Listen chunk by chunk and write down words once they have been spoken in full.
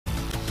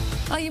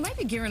Well, you might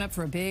be gearing up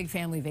for a big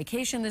family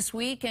vacation this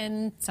week,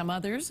 and some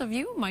others of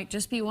you might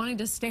just be wanting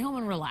to stay home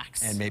and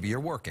relax. And maybe you're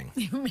working.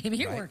 Maybe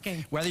you're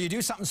working. Whether you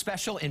do something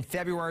special in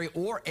February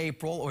or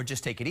April or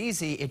just take it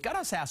easy, it got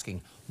us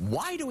asking,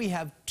 why do we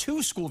have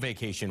 2 school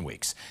vacation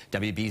weeks?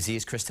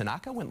 WBZ's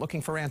Tanaka went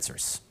looking for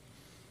answers.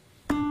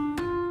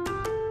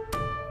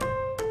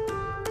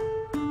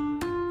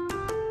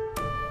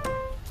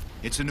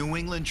 It's a New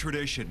England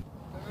tradition,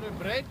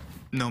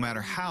 no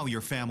matter how your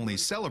family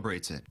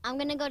celebrates it. I'm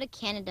gonna go to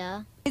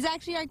Canada. It's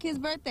actually our kid's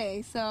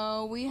birthday,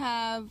 so we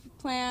have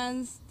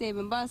plans, Dave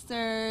and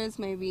Buster's,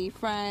 maybe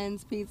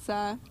friends,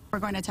 pizza. We're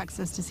going to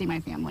Texas to see my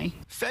family.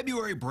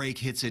 February break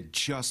hits at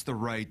just the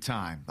right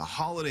time. The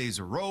holidays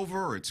are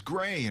over, it's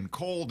gray and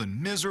cold and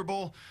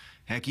miserable.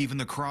 Heck, even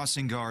the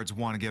crossing guards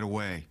want to get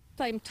away.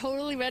 I'm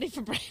totally ready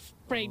for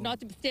break, not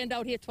to stand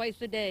out here twice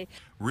a day.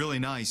 Really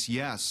nice,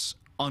 yes.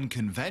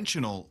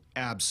 Unconventional,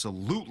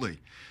 absolutely.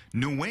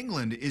 New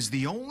England is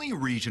the only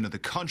region of the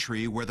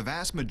country where the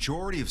vast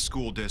majority of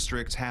school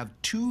districts have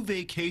 2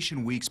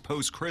 vacation weeks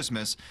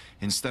post-Christmas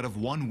instead of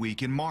 1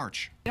 week in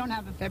March. We don't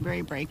have a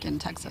February break in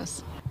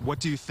Texas.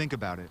 What do you think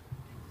about it?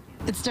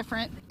 It's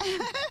different.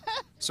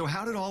 So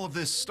how did all of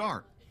this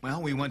start?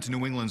 Well, we went to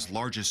New England's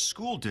largest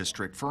school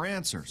district for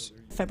answers.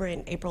 February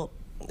and April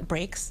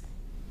breaks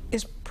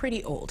is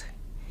pretty old.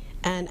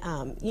 And,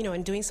 you know,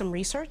 in doing some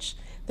research,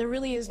 there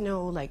really is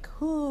no, like,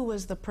 who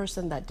was the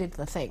person that did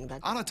the thing.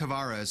 Ana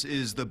Tavares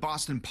is the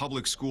Boston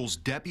Public Schools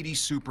Deputy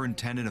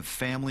Superintendent of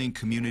Family and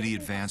Community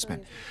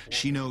Advancement.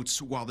 She notes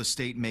while the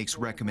state makes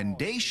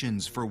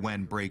recommendations for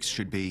when breaks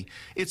should be,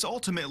 it's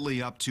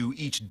ultimately up to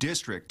each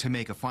district to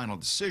make a final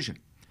decision.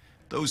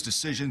 Those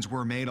decisions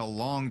were made a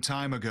long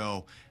time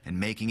ago, and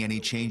making any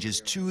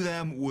changes to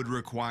them would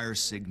require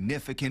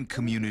significant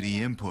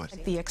community input.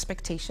 The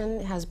expectation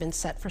has been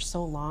set for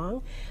so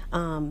long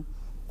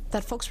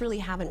that folks really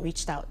haven't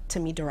reached out to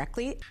me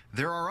directly.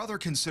 There are other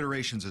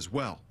considerations as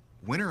well.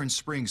 Winter and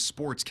spring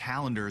sports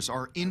calendars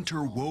are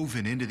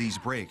interwoven into these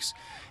breaks.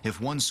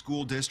 If one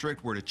school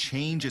district were to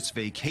change its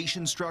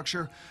vacation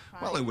structure,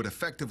 well, it would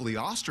effectively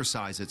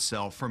ostracize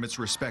itself from its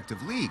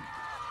respective league.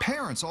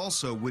 Parents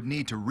also would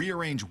need to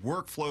rearrange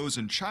workflows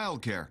and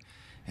childcare.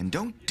 And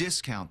don't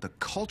discount the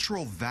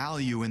cultural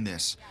value in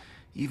this,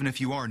 even if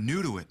you are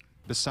new to it.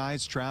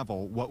 Besides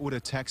travel, what would a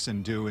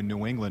Texan do in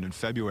New England in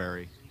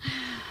February?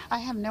 I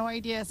have no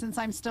idea since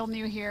I'm still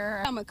new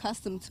here. I'm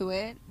accustomed to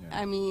it. Yeah.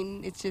 I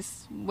mean, it's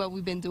just what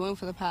we've been doing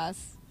for the past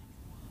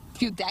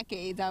few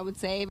decades, I would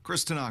say.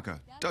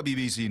 Tanaka,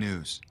 WBZ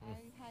News.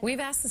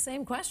 We've asked the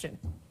same question.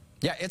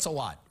 Yeah, it's a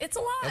lot. It's a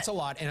lot. It's a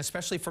lot, and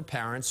especially for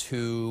parents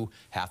who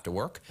have to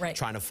work,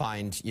 trying to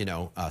find, you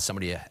know,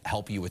 somebody to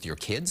help you with your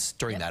kids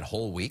during that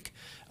whole week.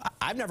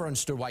 I've never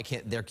understood why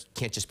there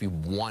can't just be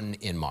 1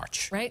 in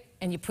March. Right,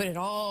 and you put it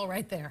all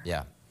right there.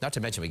 Yeah. Not to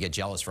mention we get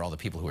jealous for all the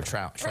people who are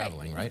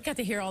traveling, right? You got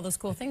to hear all those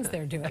cool things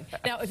they're doing.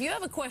 Now, if you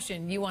have a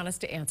question you want us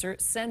to answer,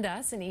 send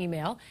us an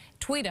email,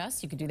 tweet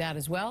us. You can do that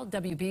as well.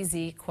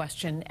 WBZ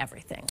Question Everything.